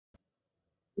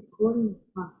Recording.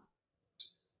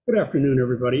 Good afternoon,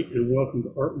 everybody, and welcome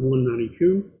to Art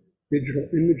 192, Digital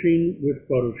Imaging with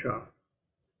Photoshop,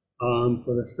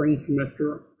 for the spring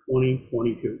semester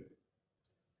 2022.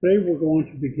 Today we're going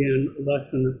to begin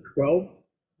lesson 12,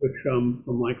 which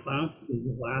for my class is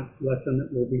the last lesson that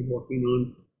we'll be working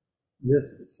on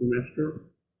this semester.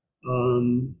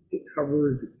 It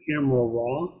covers Camera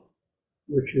Raw,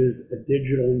 which is a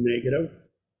digital negative,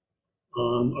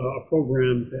 a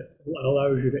program that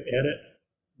allows you to edit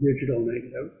digital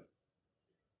negatives.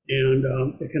 And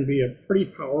it can be a pretty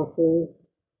powerful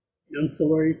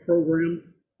ancillary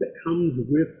program that comes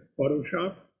with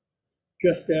Photoshop,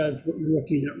 just as what you're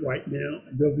looking at right now.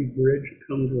 Adobe Bridge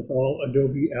comes with all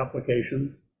Adobe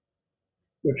applications,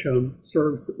 which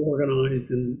serves to organize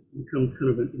and becomes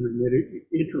kind of an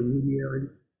intermediary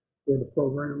for the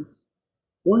programs.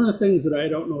 One of the things that I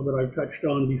don't know that I've touched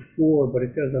on before, but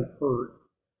it doesn't hurt,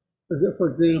 is that, for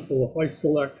example, if I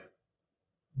select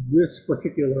this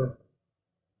particular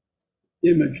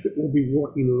image that we'll be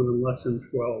working on in lesson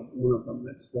 12, one of them,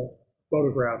 it's the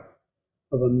photograph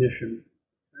of a mission.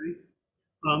 Okay?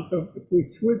 If we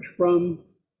switch from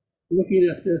looking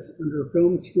at this under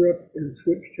film strip and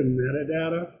switch to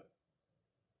metadata,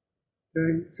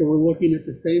 okay, so we're looking at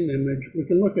the same image. We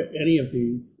can look at any of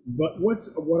these, but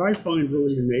what I find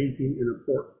really amazing and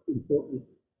important,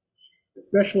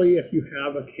 especially if you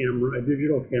have a camera, a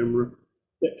digital camera,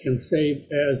 that can save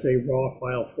as a raw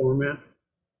file format.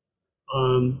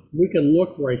 We can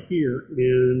look right here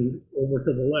and over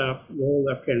to the left, lower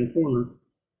left-hand corner,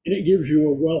 and it gives you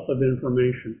a wealth of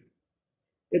information.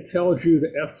 It tells you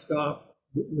the f-stop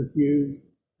that was used,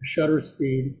 the shutter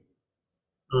speed.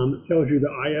 It tells you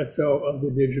the ISO of the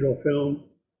digital film.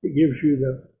 It gives you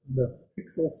the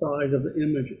pixel size of the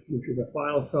image. It gives you the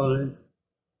file size.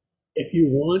 If you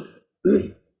want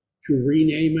to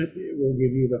rename it, it will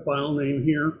give you the file name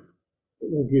here. It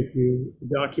will give you the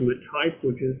document type,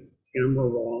 which is Camera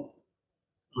Raw.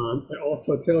 It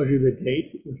also tells you the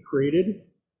date it was created.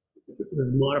 If it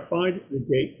was modified, the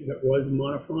date that it was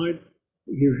modified.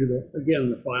 It gives you, again,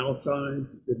 the file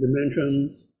size, the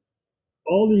dimensions,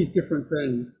 all these different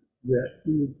things that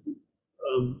you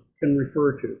can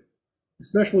refer to,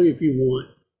 especially if you want.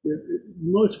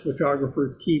 Most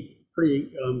photographers keep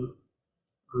pretty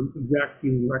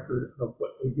exacting record of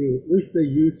what they do. At least they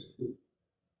used to.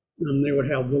 They would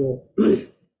have little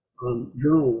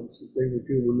journals that they would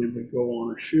do when they would go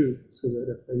on a shoot, so that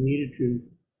if they needed to,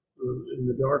 in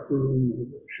the dark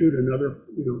room, shoot another,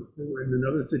 they were in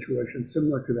another situation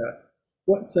similar to that,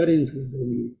 what settings would they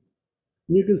need?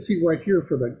 And you can see right here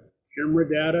for the camera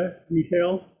data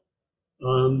detail.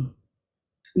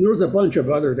 There's a bunch of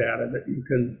other data that you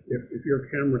can, if your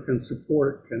camera can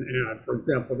support it, can add. For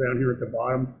example, down here at the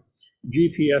bottom,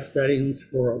 GPS settings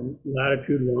for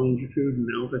latitude, longitude, and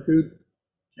altitude.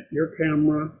 If your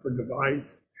camera or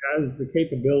device has the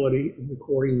capability of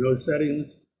recording those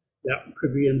settings, that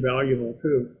could be invaluable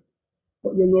too.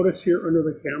 But you'll notice here under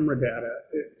the camera data,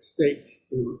 it states,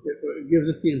 it gives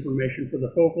us the information for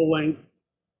the focal length,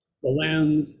 the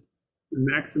lens, the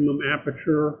maximum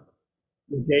aperture,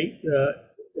 the date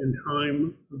and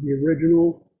time of the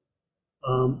original,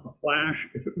 a flash,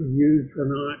 if it was used or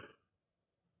not,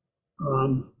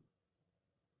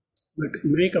 the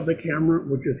make of the camera,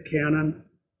 which is Canon,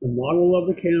 the model of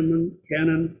the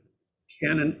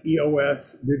Canon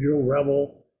EOS, Digital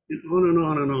Rebel, and on and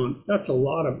on and on. That's a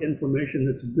lot of information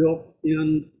that's built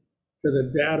into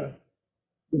the data,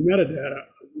 the metadata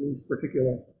of these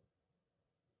particular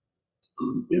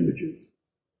images.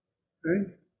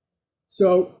 Okay?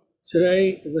 So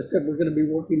today, as I said, we're going to be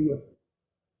working with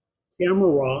Camera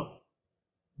Raw,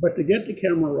 but to get to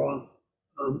Camera Raw,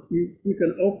 you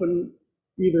can open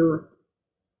either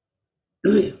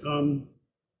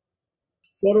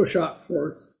Photoshop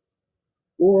first,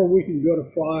 or we can go to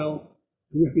File,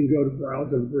 and we can go to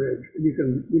Browse and Bridge, and you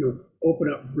can open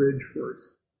up Bridge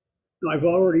first. Now I've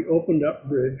already opened up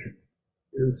Bridge,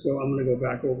 and so I'm going to go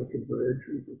back over to Bridge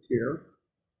and click here.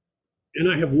 And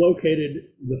I have located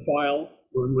the file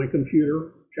on my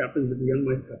computer, which happens to be on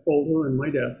my folder in my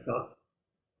desktop,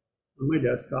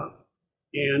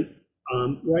 And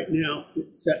right now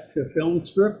it's set to film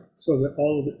strip, so that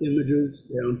all of the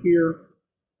images down here,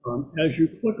 as you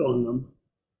click on them,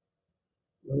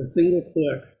 with a single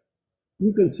click,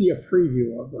 you can see a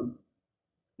preview of them.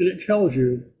 And it tells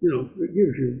you, it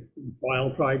gives you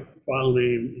file type, file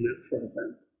name, and that sort of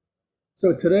thing.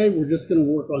 So today we're just going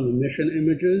to work on the mission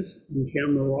images in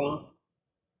Camera Raw.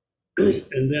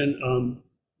 And then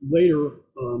later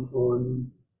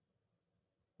on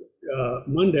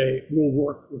Monday, we'll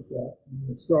work with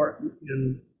the start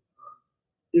in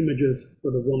images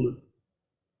for the woman.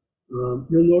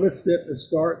 You'll notice that the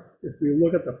start, if we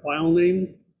look at the file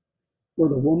name for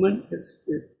the woman, it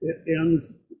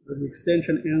ends, the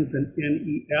extension ends in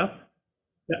NEF.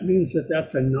 That means that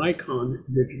that's a Nikon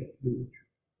digital image.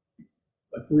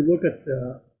 If we look at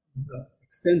the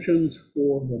extensions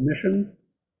for the mission,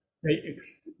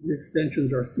 the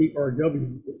extensions are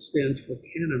CRW, which stands for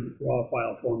Canon RAW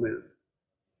file format.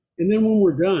 And then when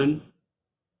we're done,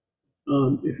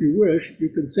 if you wish, you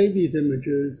can save these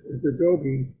images as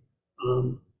Adobe,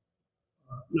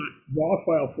 not RAW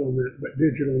file format, but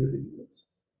digital negatives.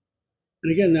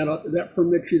 And again, that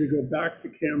permits you to go back to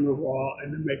Camera Raw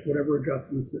and then make whatever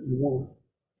adjustments that you want.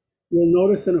 You'll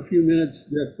notice in a few minutes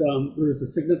that there is a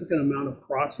significant amount of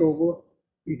crossover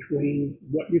between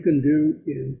what you can do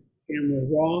in Camera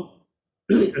Raw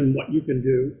and what you can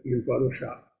do in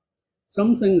Photoshop.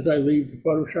 Some things I leave to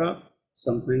Photoshop,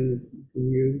 some things you can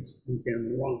use in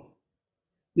Camera Raw.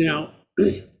 Now,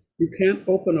 you can't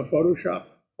open a Photoshop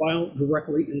file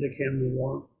directly into Camera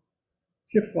Raw.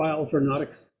 TIFF files are not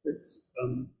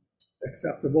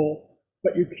acceptable,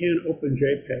 but you can open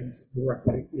JPEGs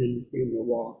directly in Camera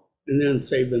Raw and then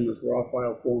save them as RAW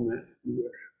file format if you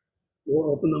wish.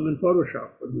 Or open them in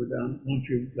Photoshop when you're done, once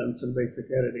you've done some basic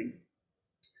editing.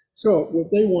 So what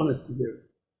they want us to do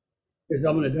is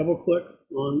I'm going to double click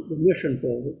on the mission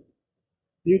folder.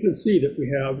 You can see that we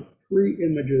have 3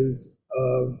 images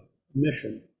of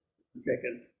mission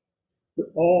taken.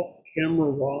 They're all Camera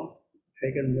Raw,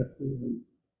 taken with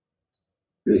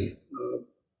the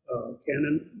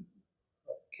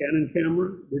Canon camera,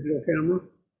 digital camera.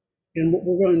 And what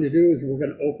we're going to do is we're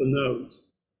going to open those.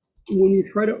 When you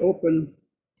try to open,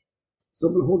 so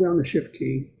I'm going to hold down the Shift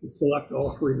key to select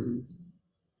all 3 of these.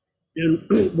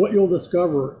 And what you'll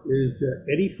discover is that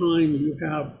anytime you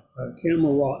have a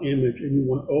Camera Raw image and you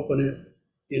want to open it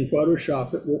in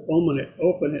Photoshop, it will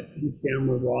open it in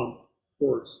Camera Raw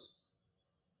first.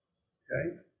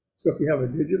 Okay, so if you have a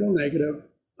digital negative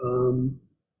and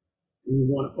you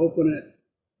want to open it,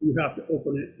 you have to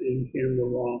open it in Camera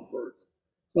Raw first.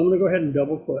 So I'm going to go ahead and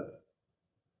double click.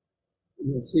 And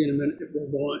you'll see in a minute it will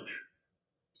launch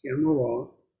Camera Raw.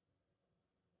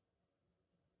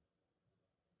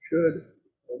 Should,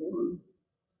 hold on,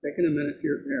 it's taking a minute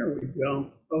here. There we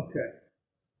go. Okay.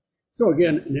 So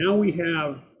again, now we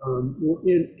have, we're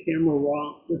in Camera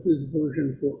Raw. This is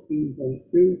version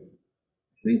 14.2.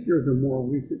 I think there's a more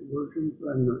recent version, but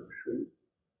I'm not sure.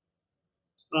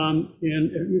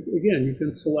 Again, you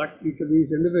can select each of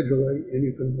these individually and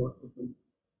you can work with them.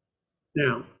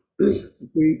 Now, if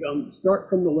we start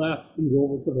from the left and go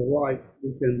over to the right,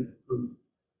 we can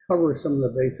cover some of the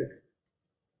basic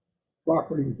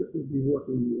properties that we'll be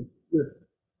working with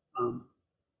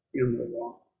Camera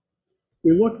Raw. If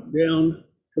we look down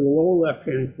to the lower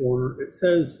left-hand corner, it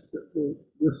says that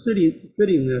we're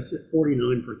fitting this at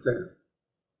 49%.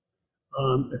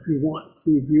 If you want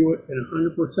to view it at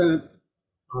 100%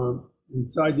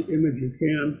 inside the image, you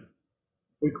can.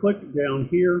 If we click down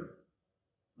here,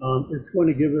 it's going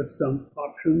to give us some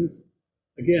options.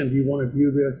 Again, do you want to view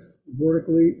this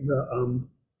vertically?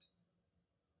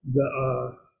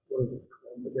 What is it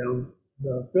called?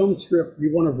 The film strip,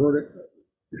 you want to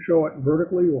show it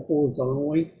vertically or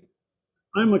horizontally.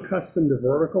 I'm accustomed to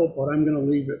vertical, but I'm going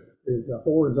to leave it as a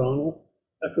horizontal.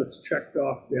 That's what's checked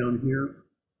off down here.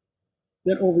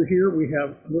 Then over here, we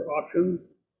have other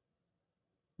options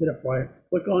that if I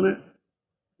click on it,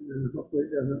 and hopefully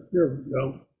it doesn't, there we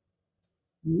go.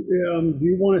 Do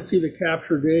you want to see the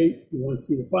capture date? Do you want to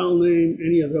see the file name?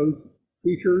 Any of those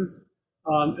features?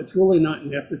 It's really not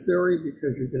necessary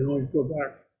because you can always go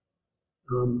back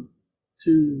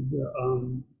to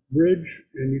the bridge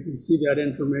and you can see that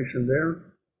information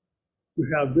there. You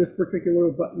have this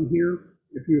particular button here.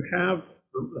 If you have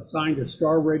assigned a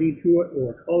star rating to it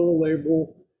or a color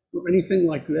label or anything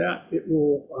like that, it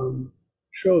will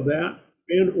show that,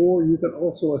 and or you can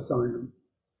also assign them.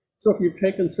 So if you've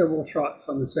taken several shots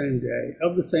on the same day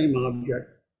of the same object,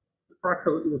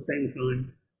 approximately the same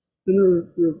time, then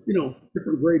there are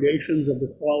different gradations of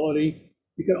the quality.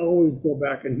 You can always go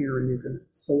back in here and you can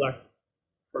select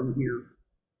from here.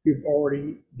 You've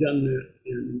already done that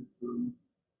in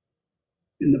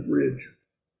the bridge.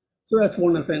 So that's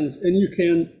one of the things, and you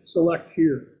can select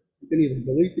here. You can either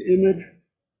delete the image,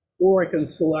 or I can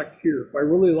select here. If I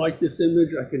really like this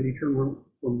image, I can determine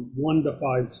from 1 to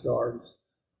 5 stars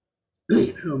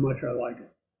how much I like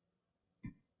it.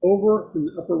 Over in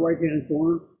the upper right-hand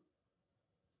corner,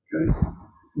 okay,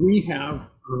 we have,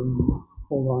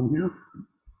 hold on here.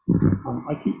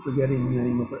 I keep forgetting the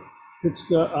name of it. It's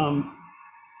the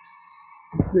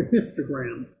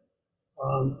histogram.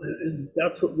 And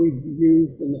that's what we've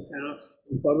used in the past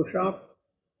in Photoshop.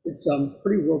 It's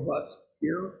pretty robust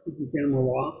here with the camera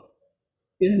raw.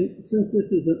 And since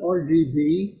this is an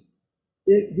RGB,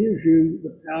 it gives you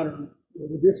the pattern or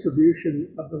the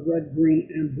distribution of the red, green,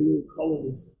 and blue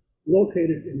colors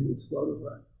located in this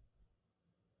photograph.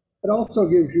 It also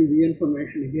gives you the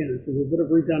information, again, it's a little bit of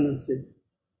redundancy.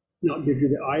 Now it gives you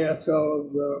the ISO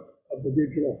of the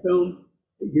digital film.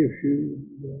 It gives you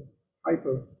the type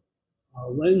of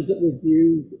lens that was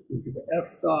used. It gives you the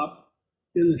f-stop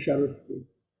and the shutter speed.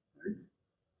 Okay?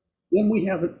 Then we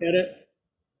have an edit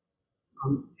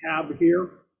tab here.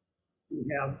 We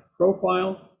have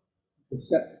profile to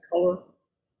set the color.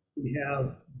 We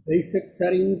have basic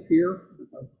settings here. If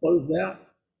I close that.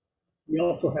 We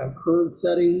also have curve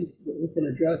settings that we can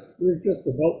adjust. There's just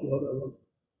a boatload of them.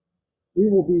 We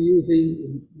will be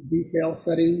using the detail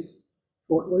settings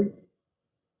shortly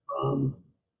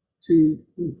to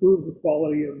improve the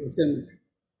quality of this image.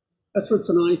 That's what's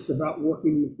nice about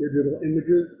working with digital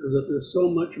images, is that there's so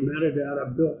much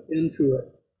metadata built into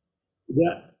it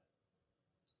that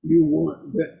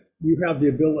you have the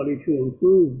ability to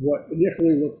improve what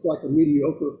initially looks like a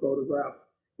mediocre photograph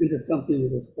into something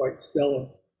that is quite stellar.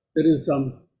 That is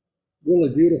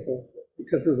really beautiful,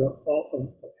 because there's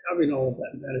having all of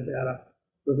that metadata.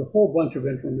 There's a whole bunch of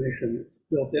information that's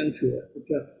built into it. It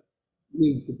just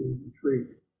needs to be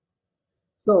retrieved.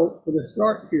 So for the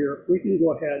start here, we can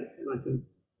go ahead and I can,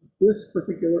 this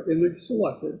particular image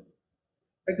selected,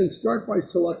 I can start by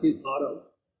selecting auto.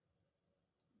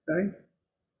 Okay?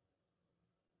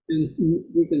 And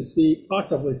we can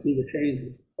possibly see the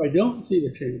changes. If I don't see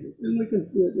the changes, then we can,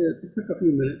 it took a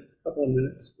couple of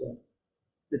minutes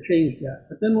to change that.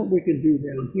 But then what we can do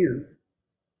down here,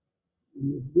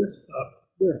 move this up,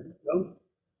 there we go.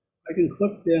 I can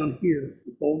click down here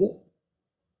and hold it.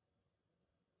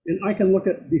 And I can look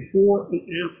at before and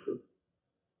after.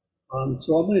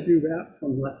 So I'm going to do that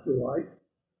from left to right.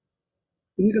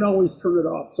 And you can always turn it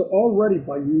off. So already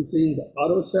by using the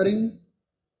auto settings,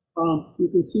 you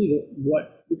can see that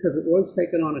because it was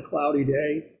taken on a cloudy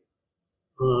day,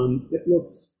 it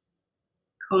looks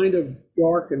kind of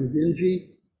dark and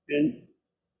dingy, and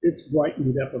it's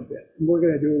brightened up a bit. And we're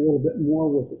going to do a little bit more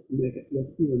with it to make it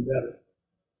look even better.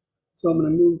 So I'm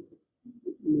going to move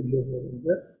the image over a little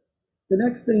bit. The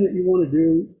next thing that you want to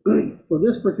do for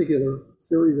this particular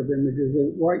series of images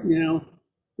is right now,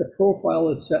 the profile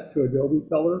is set to Adobe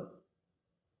Color.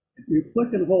 If you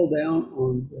click and hold down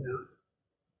on that,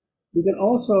 you can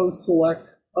also select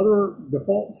other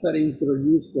default settings that are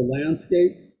used for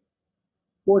landscapes,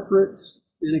 portraits,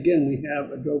 and again, we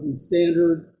have Adobe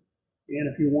Standard.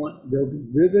 And if you want Adobe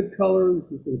Vivid colors,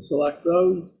 you can select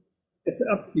those. It's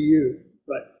up to you.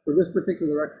 But for this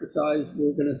particular exercise,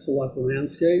 we're going to select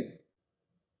landscape.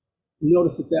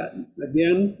 Notice that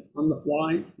again, on the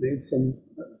fly, made some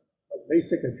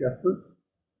basic adjustments.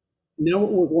 Now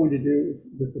what we're going to do is,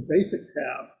 with the basic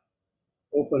tab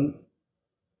open,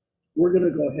 we're going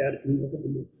to go ahead and we're going to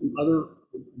make some other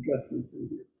adjustments in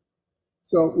here.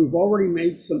 So we've already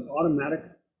made some automatic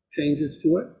changes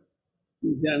to it.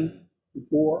 Again,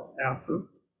 before, after.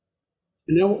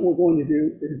 And now what we're going to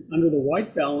do is, under the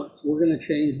white balance, we're going to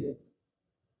change this.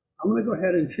 I'm going to go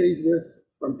ahead and change this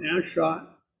from as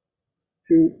shot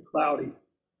to cloudy,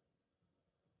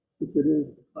 since it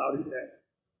is a cloudy day.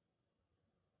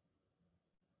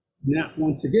 And that,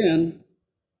 once again,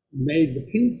 made the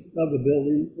pinks of the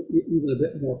building even a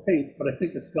bit more pink, but I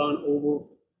think it's gone over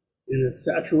and it's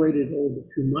saturated a little bit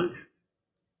too much.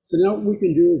 So now what we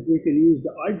can do is we can use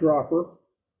the eyedropper,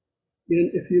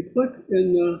 and if you click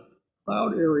in the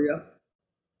cloud area,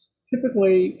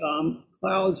 typically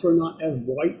clouds are not as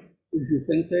white as you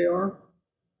think they are.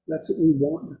 That's what we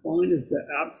want to find, is the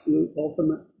absolute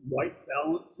ultimate white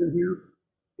balance in here.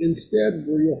 Instead,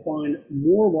 where you'll find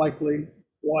more likely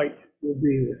white will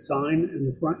be the sign in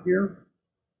the front here.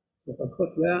 So if I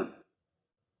click that,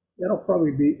 that'll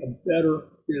probably be a better,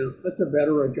 that's a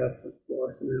better adjustment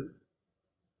for us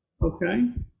now.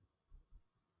 Okay.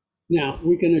 Now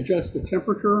we can adjust the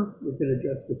temperature, we can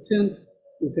adjust the tint,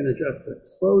 we can adjust the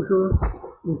exposure,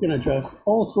 we can adjust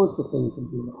all sorts of things in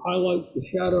here. The highlights, the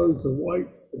shadows, the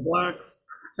whites, the blacks,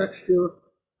 texture,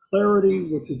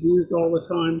 clarity, which is used all the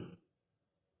time.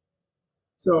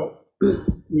 So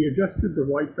we adjusted the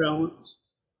white balance.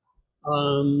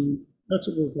 That's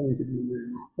what we're going to do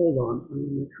now. Hold on, let me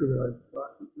make sure that I've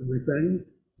got everything.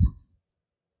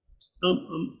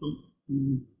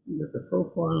 Get the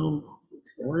profile,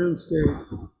 the landscape.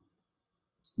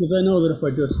 Because I know that if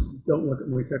I just don't look at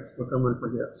my textbook, I'm going to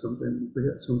forget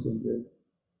something big.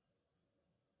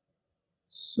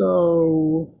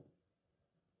 So,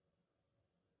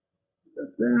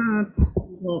 got that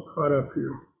all caught up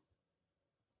here.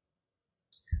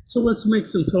 So let's make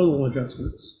some total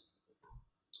adjustments,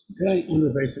 okay, under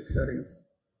basic settings.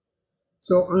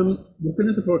 So I'm looking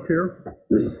at the book here,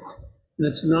 and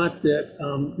it's not that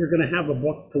you're going to have a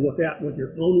book to look at with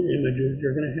your own images.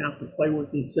 You're going to have to play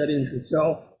with these settings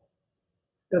yourself.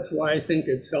 That's why I think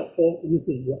it's helpful. And this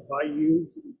is what I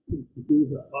use, is to do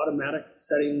the automatic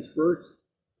settings first,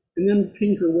 and then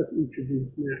tinker with each of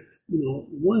these next. You know,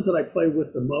 the ones that I play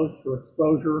with the most are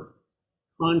exposure,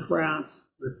 contrast.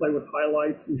 I play with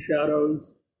highlights and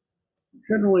shadows,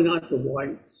 generally not the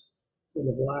whites or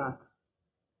the blacks.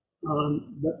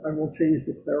 But I will change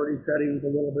the clarity settings a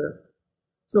little bit.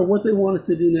 So what they want us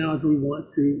to do now is we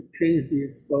want to change the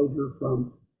exposure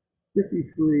from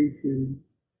 53 to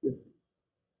 50.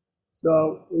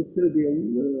 So it's going to be a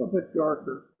little bit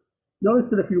darker. Notice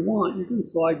that if you want, you can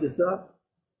slide this up,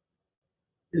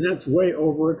 and that's way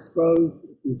overexposed.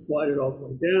 If you slide it all the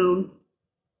way down,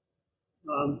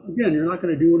 again, you're not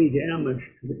going to do any damage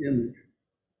to the image.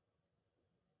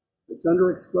 If it's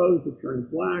underexposed, it turns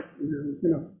black, and then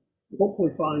you're going to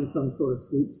hopefully find some sort of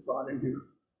sweet spot in here.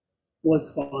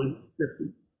 Let's find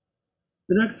 50.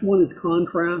 The next one is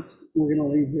contrast. We're going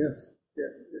to leave this,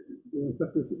 we're going to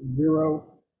put this at 0.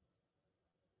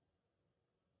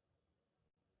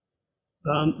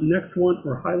 Next one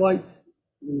are highlights.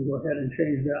 I'm going to go ahead and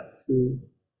change that to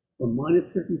from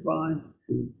 -55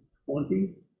 to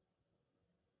 20.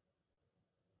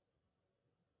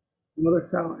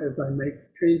 Notice how as I make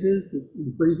changes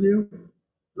in preview,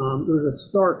 there's a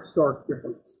stark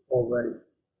difference already.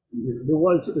 There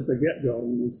was at the get-go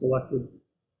when we selected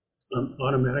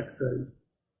automatic setting.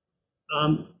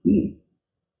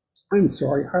 I'm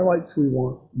sorry, highlights we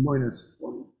want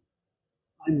 -20.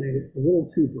 I made it a little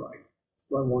too bright,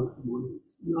 so I want it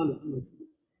minus, not as much as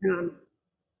I can.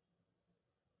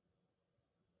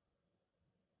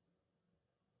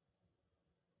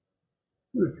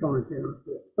 I'm going to tone it down a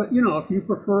bit. But you know, if you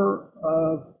prefer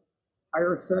a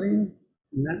higher setting,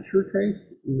 and that's your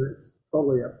taste, and that's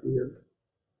totally up to you.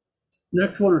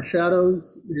 Next one are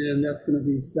shadows, and that's going to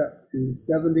be set to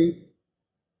 70.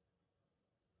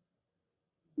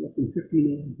 From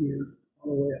 59 here,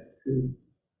 all the way up to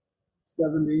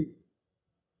 70.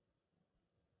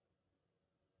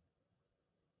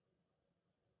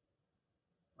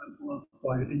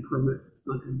 By an increment, it's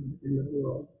not going to be the end of the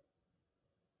world.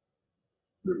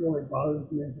 It really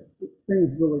bothers me that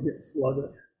things really get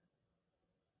sluggish.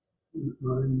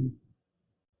 I'm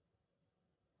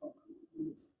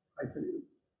just typing in.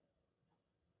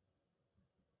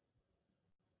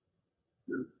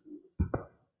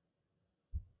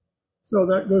 So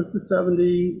that goes to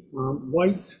 70.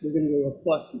 Whites, we're going to go a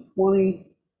plus of 20.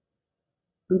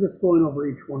 I'm just going over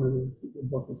each one of these that the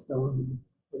book is telling me to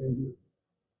put in here.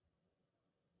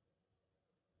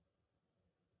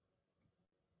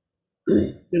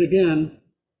 And again,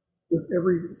 with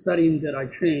every setting that I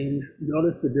change,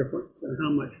 notice the difference and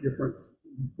how much difference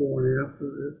before and after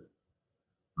is.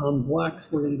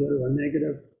 Blacks, we're going to go to a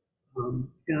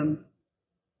 -10.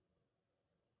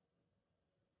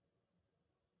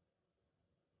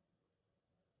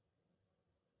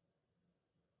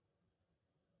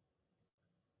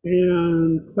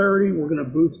 And clarity, we're going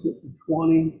to boost it to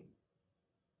 20.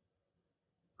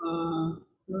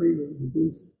 Clarity, we're going to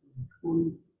boost it to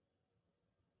 20.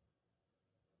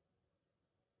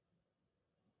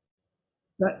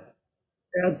 That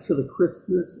adds to the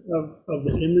crispness of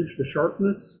the image, the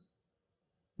sharpness.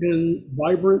 And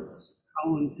vibrance,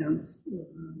 how intense,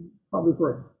 probably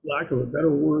for lack of a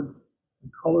better word, the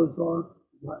colors are,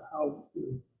 not how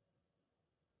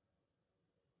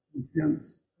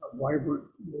intense, how vibrant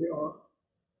they are.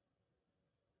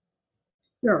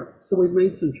 There, so we've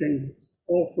made some changes,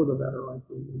 all for the better, I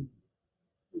think.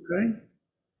 Okay?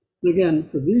 And again,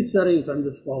 for these settings, I'm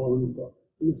just following the book.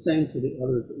 And the same for the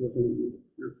others that we're going to use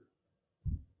here.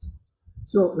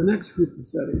 So the next group of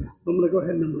settings, I'm going to go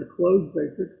ahead and I'm going to close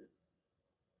basic.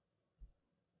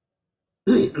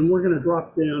 And we're going to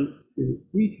drop down to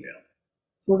detail.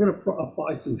 So we're going to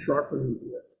apply some sharpening to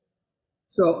this.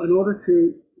 So in order to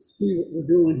see what we're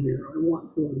doing here, I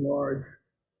want to enlarge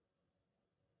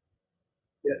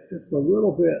it just a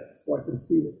little bit so I can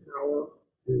see the tower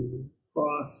and the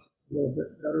cross a little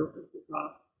bit better at the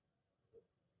top.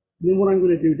 And then what I'm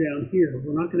going to do down here,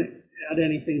 we're not going to add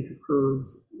anything to curves,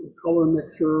 color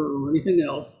mixer, or anything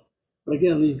else. But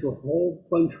again, these are a whole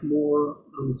bunch more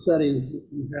settings that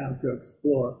you have to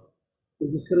explore.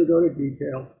 We're just going to go to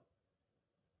detail,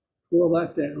 pull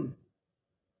that down,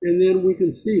 and then we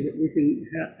can see that we can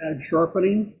add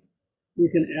sharpening, we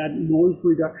can add noise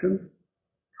reduction,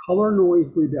 color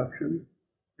noise reduction,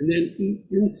 And then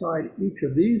inside each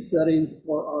of these settings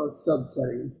are our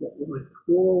subsettings that when I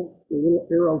twirl the little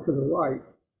arrow to the right,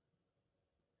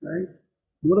 okay,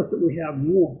 notice that we have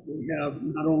more. We have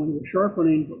not only the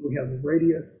sharpening, but we have the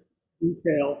radius,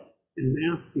 detail, and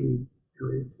masking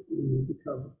areas that we need to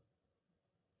cover.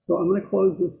 So I'm going to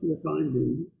close this for the time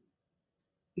being.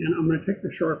 And I'm going to take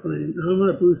the sharpening and I'm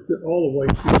going to boost it all the way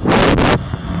to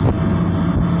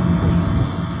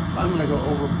I'm going to go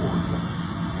overboard with it.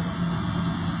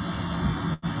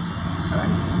 Okay.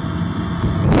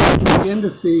 And you can begin to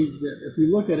see that if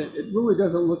you look at it, it really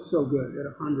doesn't look so good at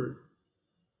 100.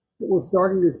 But we're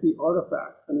starting to see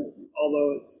artifacts, and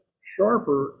although it's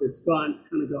sharper, it's kind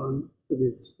of gone to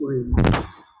the extreme.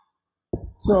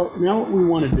 So now what we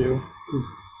want to do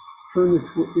is turn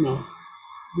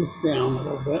this down a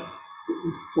little bit,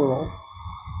 this twirl,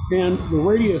 and the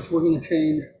radius we're going to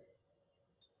change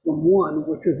from 1,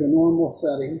 which is a normal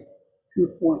setting, to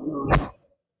 0.9.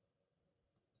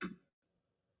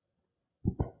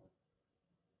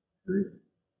 Okay.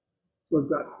 So we've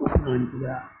got 0.9 for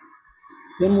that.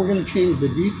 Then we're going to change the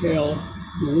detail,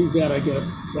 and leave that, I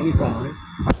guess, to 25.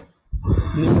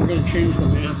 And then we're going to change the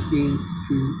masking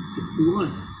to 61.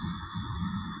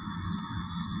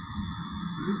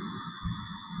 Okay.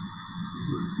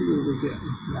 Let's see what we get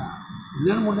with that. And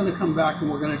then we're going to come back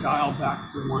and we're going to dial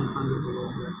back to 100 a little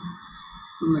bit.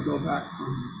 I'm going to go back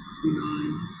from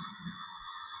 59,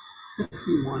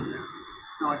 61 there.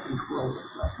 Now I can twirl this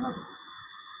back up.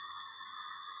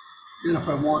 And if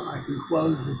I want, I can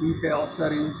close the detail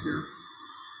settings here.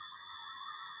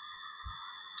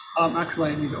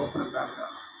 Actually, I need to open it back up.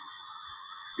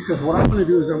 Because what I'm going to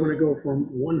do is I'm going to go from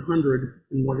 100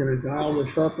 and we're going to dial the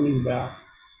sharpening back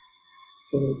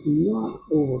so that it's not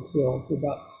overkill to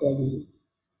about 70.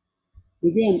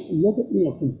 Again, look at,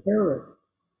 compare it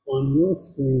on your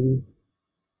screen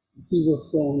and see what's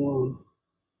going on.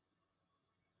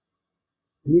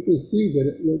 And you can see that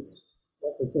it looks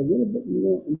like it's a little bit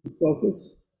more in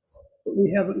focus, but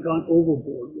we haven't gone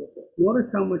overboard with it.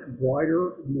 Notice how much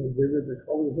brighter and more vivid the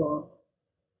colors are.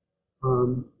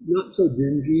 Not so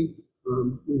dingy.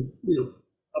 We've,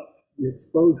 upped the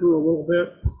exposure a little bit,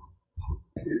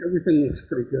 and everything looks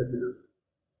pretty good now.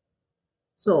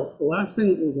 So the last thing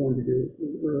that we're going to do,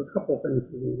 there are a couple of things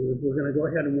we're going to do. We're going to go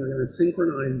ahead and we're going to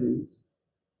synchronize these.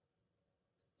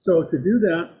 So to do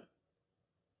that,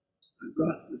 I've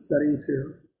got the settings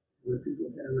here. I can go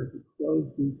ahead and I can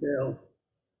close detail.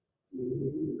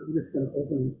 And I'm just going to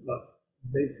open up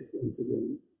basic ones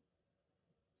again.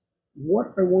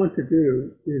 What I want to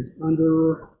do is I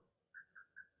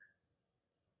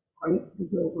want to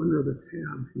go under the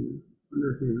tab here,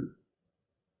 under here.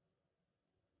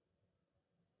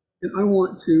 And I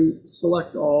want to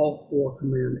select all or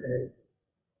Command A.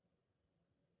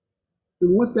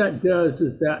 And what that does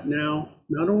is that now,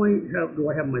 not only do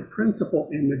I have my principal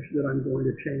image that I'm going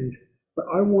to change, but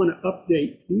I want to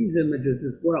update these images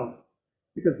as well.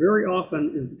 Because very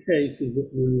often is the case is that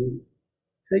when you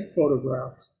take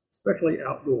photographs, especially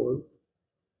outdoors,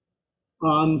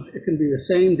 it can be the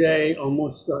same day,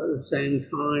 almost the same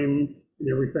time and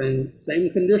everything, same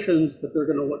conditions, but they're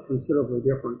going to look considerably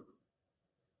different.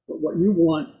 But what you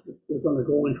want, if you're going to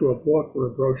go into a book or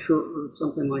a brochure or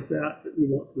something like that, you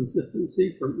want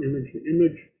consistency from image to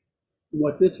image. And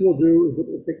what this will do is it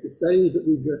will take the settings that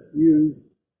we just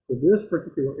used for this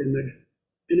particular image,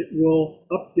 and it will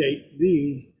update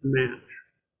these to match.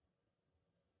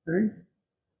 Okay?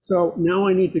 So now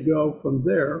I need to go from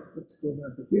there. Let's go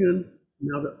back again.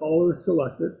 Now that all are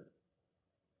selected,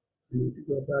 I need to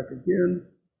go back again,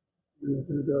 and we're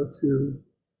going to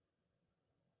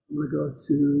go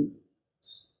to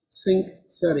Sync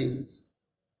Settings.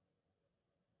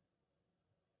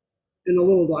 And a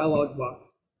little dialog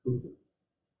box comes up.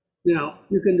 Now,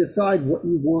 you can decide what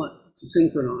you want to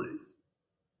synchronize.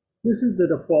 This is the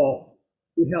default.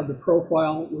 We have the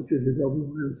profile, which is Adobe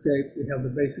Landscape. We have the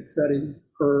basic settings,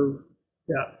 curve,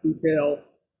 depth, detail,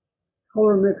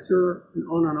 color mixer, and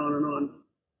on and on and on.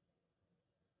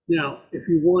 Now, if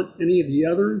you want any of the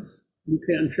others, you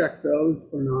can check those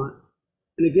or not.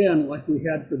 And again, like we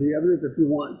had for the others, if you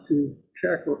want to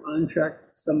check or uncheck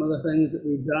some of the things that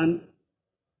we've done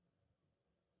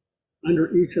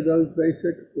under each of those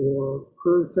basic or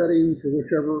curve settings or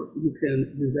whichever, you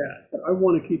can do that. But I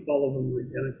want to keep all of them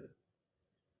identical.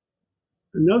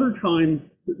 Another time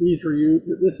that these are used,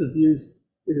 that this is used,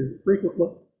 is frequently,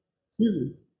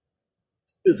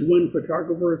 is when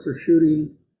photographers are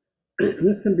shooting.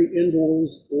 This can be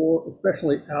indoors or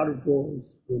especially out of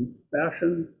doors in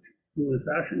fashion, doing a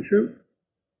fashion shoot.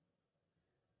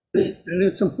 And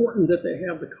it's important that they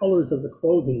have the colors of the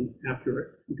clothing accurate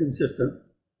and consistent.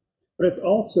 But it's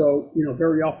also,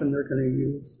 very often they're going to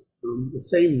use the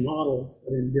same models,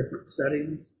 but in different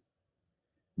settings.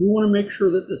 You want to make sure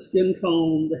that the skin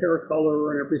tone, the hair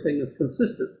color, and everything is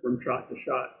consistent from shot to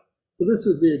shot. So this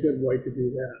would be a good way to do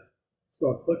that.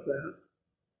 So I'll click that.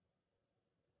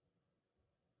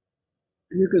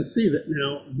 And you can see that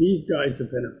now these guys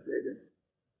have been updated.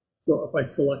 So if I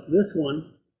select this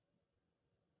one,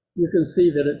 you can see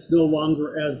that it's no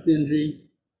longer as dingy.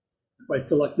 If I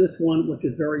select this one, which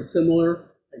is very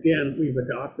similar, again, we've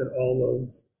adopted all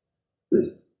those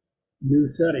new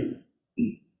settings.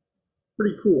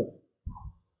 Pretty cool.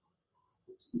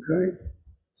 Okay,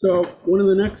 so one of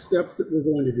the next steps that we're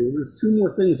going to do, there's two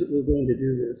more things that we're going to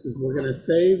do this, is we're going to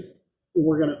save and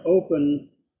we're going to open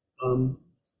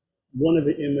one of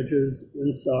the images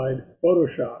inside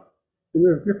Photoshop. And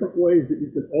there's different ways that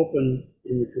you can open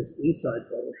images inside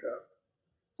Photoshop.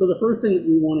 So the first thing that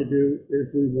we want to do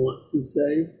is we want to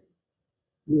save.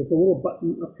 We have a little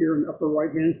button up here in the upper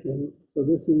right-hand corner. So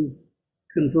this is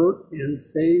Convert and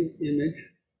Save Image.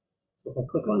 So if I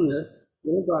click on this, a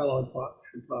little dialog box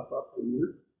should pop up on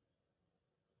there.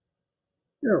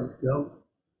 There we go.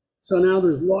 So now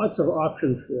there's lots of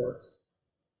options for us.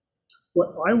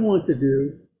 What I want to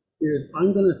do is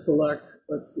I'm going to select,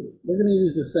 let's see, we're going to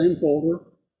use the same folder.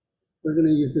 We're going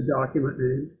to use the document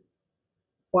name.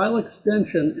 File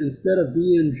extension, instead of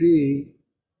BNG,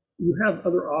 you have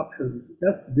other options.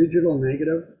 That's digital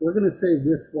negative. We're going to save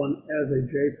this one as a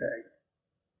JPEG.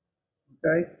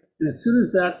 Okay? And as soon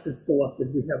as that is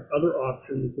selected, we have other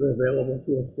options that are available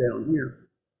to us down here.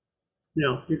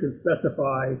 Now, you can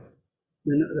specify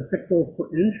the pixels per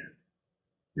inch.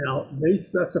 Now, they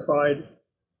specified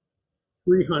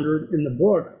 300 in the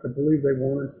book. I believe they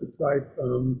want us to type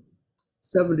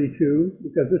 72,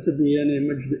 because this would be an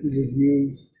image that you would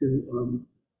use to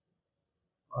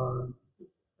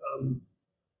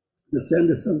send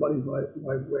to somebody by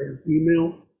way of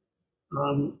email.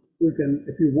 We can,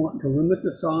 if you want to limit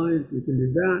the size, you can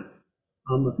do that.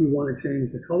 If you want to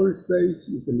change the color space,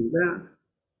 you can do that.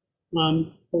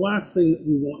 The last thing that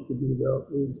we want to do, though,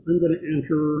 is I'm going to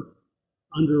enter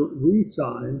under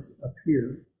resize up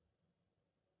here.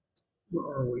 Where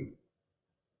are we?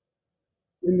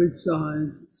 Image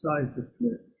size, size to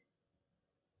fit.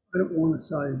 I don't want a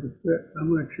size to fit. I'm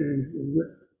going to change the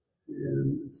width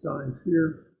and the size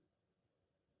here.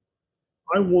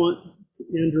 I want to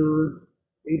enter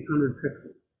 800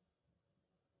 pixels.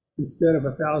 Instead of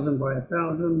 1,000 by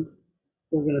 1,000,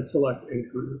 we're going to select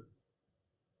 800.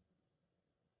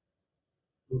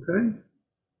 Okay?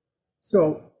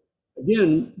 So,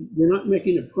 again, we're not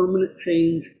making a permanent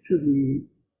change to the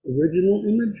original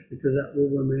image because that will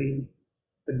remain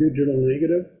a digital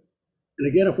negative. And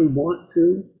again, if we want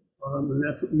to, and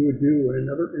that's what you would do in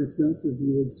another instance, is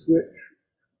you would switch.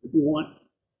 If you want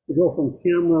to go from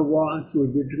camera raw to a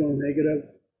digital negative,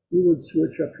 you would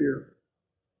switch up here.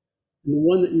 And the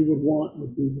one that you would want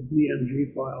would be the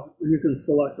BMG file. And you can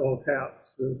select all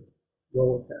caps for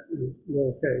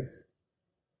lowercase.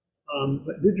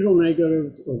 But digital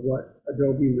negatives are what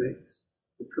Adobe makes,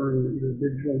 to turn your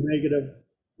digital negative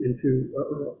into,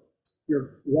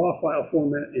 your raw file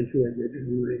format into a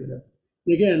digital negative.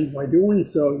 And again, by doing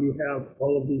so, you have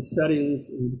all of these settings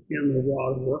in Camera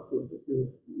Raw to work with at your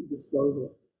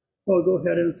disposal. So I'll go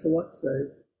ahead and select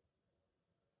Save.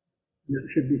 And it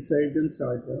should be saved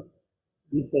inside there,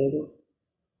 in the folder.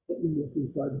 Let me look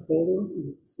inside the folder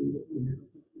and see what we have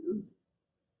here.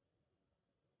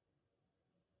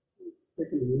 It's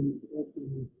taking a moment to open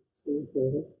the save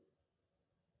folder.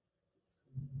 Let's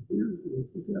come down here and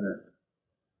let's look at it.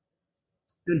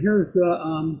 And here's the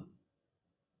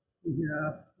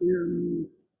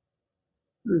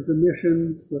here's the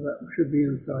mission, so that should be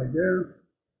inside there.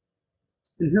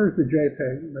 And here's the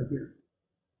JPEG right here.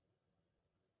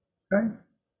 Okay,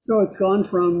 so it's gone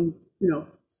from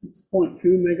 6.2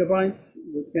 megabytes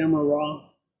with Camera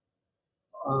Raw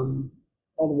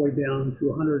all the way down to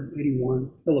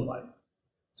 181 kilobytes.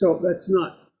 So that's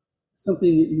not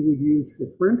something that you would use for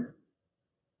print,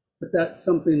 but that's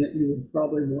something that you would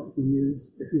probably want to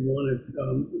use if you wanted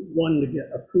one to get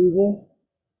approval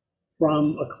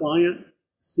from a client,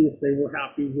 see if they were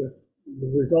happy with the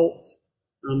results,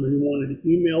 and you wanted to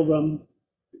email them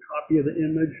a copy of the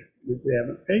image if they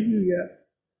haven't paid you yet,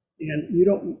 and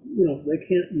they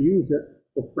can't use it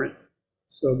for print,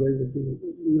 so they would be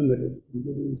limited in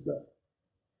doing so.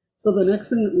 So the next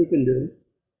thing that we can do,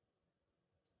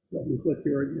 so I can click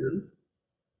here again,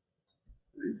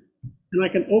 right? And I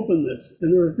can open this,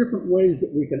 and there's different ways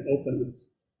that we can open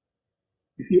this.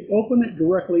 If you open it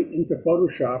directly into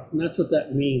Photoshop, and that's what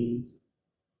that means,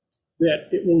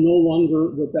 that it will no longer,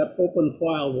 that open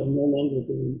file will no longer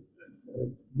be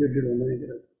a digital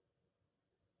negative.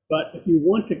 But if you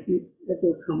want to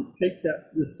take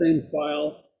the same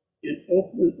file and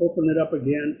open it up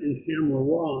again in Camera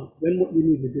Raw, then what you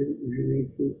need to do is you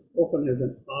need to open as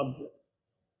an object.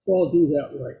 So I'll do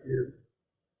that right now.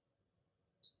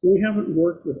 We haven't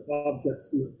worked with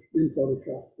objects much in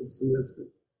Photoshop this semester.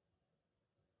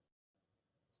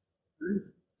 Okay.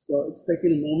 So it's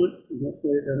taking a moment, and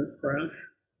hopefully it doesn't crash.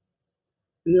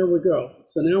 And there we go.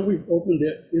 So now we've opened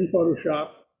it in Photoshop,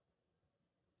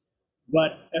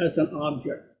 but as an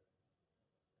object.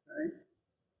 Okay.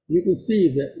 You can see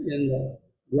that in the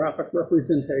graphic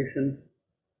representation,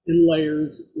 in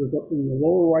layers, in the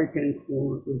lower right-hand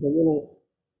corner, there's a little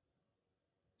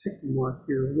tick mark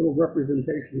here, a little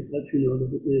representation that lets you know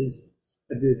that it is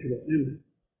a digital image.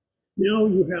 Now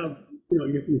you have,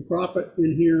 you can crop it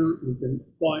in here. You can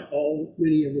apply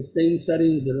many of the same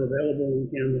settings that are available in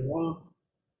Camera Raw.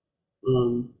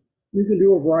 You can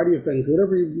do a variety of things.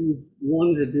 Whatever you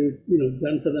wanted to do,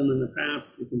 done to them in the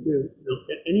past, you can do. Now,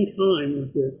 at any time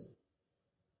with this,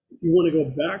 if you want to go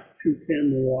back to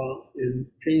Camera Raw and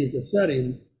change the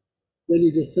settings, then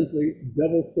you just simply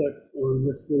double-click on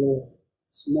this little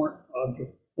Smart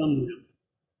Object thumbnail,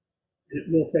 and it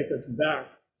will take us back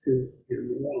to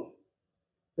Camera Raw.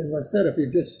 As I said, if you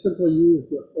just simply use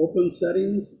the open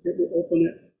settings, it will open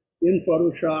it in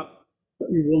Photoshop, but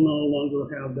you will no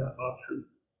longer have that option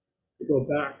to go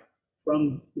back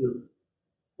from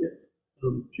it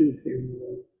to Camera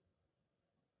Raw.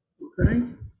 Okay?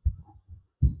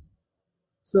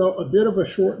 So a bit of a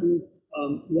shortened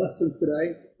lesson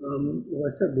today. As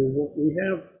I said, we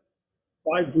have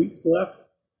 5 weeks left.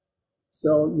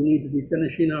 So you need to be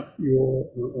finishing up you'll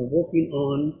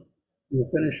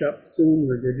finish up soon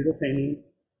your digital painting.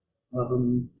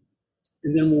 And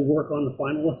then we'll work on the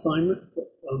final assignment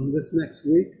this next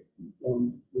week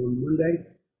on Monday.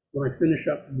 When I finish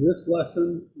up this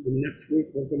lesson, the next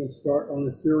week we're going to start on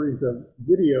a series of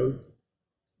videos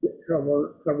that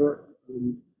cover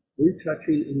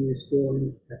retouching and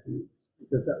restoring techniques,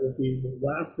 because that will be the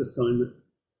last assignment,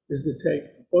 is to take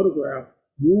a photograph,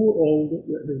 new or old,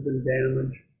 that has been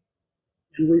damaged,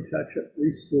 and retouch it,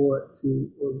 restore it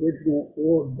to original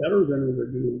or better than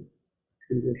original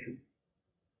condition.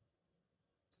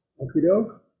 Okie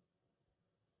doke.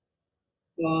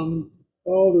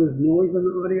 Oh, there's noise in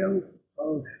the audio?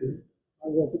 Oh, shoot. I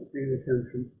wasn't paying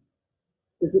attention.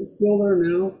 Is it still there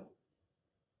now?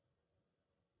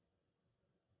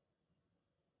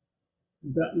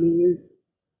 Is that noise?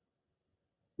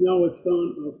 No, it's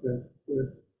gone. Okay,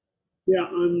 good. Yeah,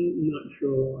 I'm not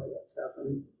sure why that's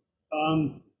happening.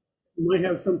 It might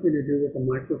have something to do with the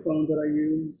microphone that I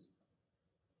use.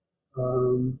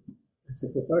 It's a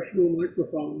professional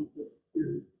microphone, but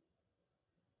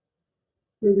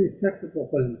for these technical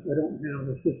things, I don't have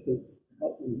assistants to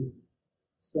help me.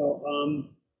 So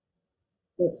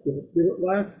that's good. Did it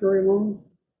last very long?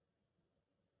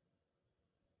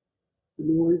 The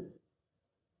noise?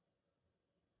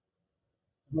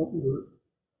 I hope not.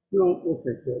 No,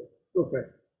 okay, good. Okay,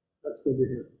 that's good to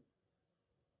hear.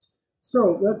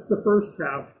 So that's the first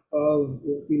half of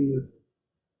working with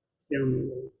Camera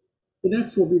Raw. The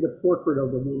next will be the portrait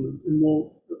of the woman, and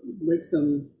we'll make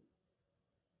some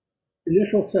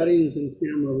initial settings in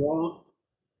Camera Raw,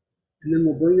 and then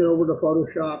we'll bring it over to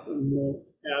Photoshop and we'll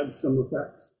add some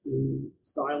effects and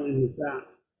styling with that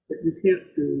you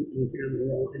can't do in Camera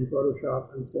Raw in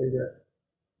Photoshop and say that.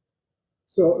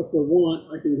 So if we want,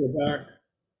 I can go back.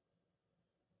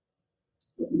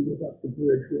 Let me go back to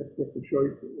Bridge real quick to show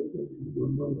you what we're going to do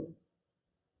on Monday.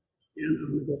 And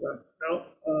I'm going to go back out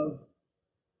of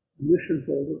the mission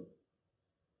folder.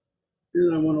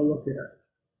 And I want to look at,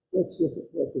 let's look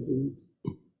at both of these.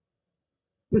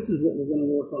 This is what we're going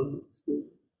to work on next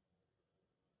week.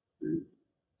 Okay.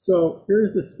 So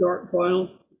here's the start file,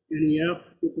 NEF.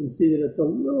 You can see that it's a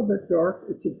little bit dark.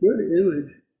 It's a good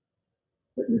image,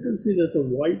 but you can see that the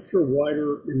whites are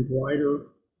whiter and brighter.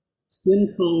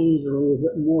 Skin tones are a little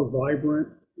bit more vibrant,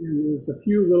 and there's a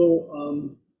few little,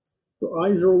 her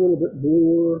eyes are a little bit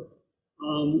bluer.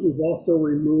 We've also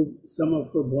removed some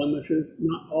of her blemishes,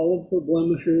 not all of her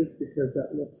blemishes, because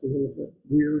that looks a little bit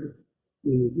weird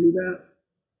when you do that.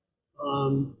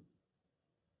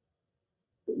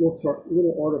 It looks a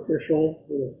little artificial,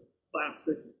 a little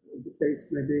plastic, as the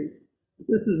case may be. But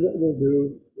this is what we'll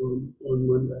do on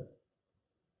Monday.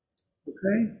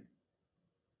 Okay?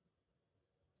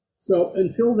 So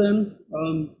until then,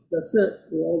 that's it.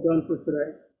 We're all done for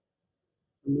today.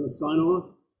 I'm going to sign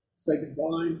off, say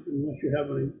goodbye, unless you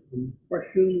have any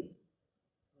questions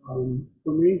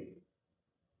for me.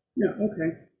 Yeah,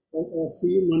 okay. I'll see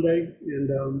you Monday,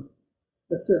 and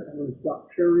that's it. I'm going to stop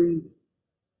sharing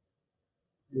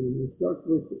and stop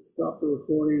the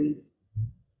recording.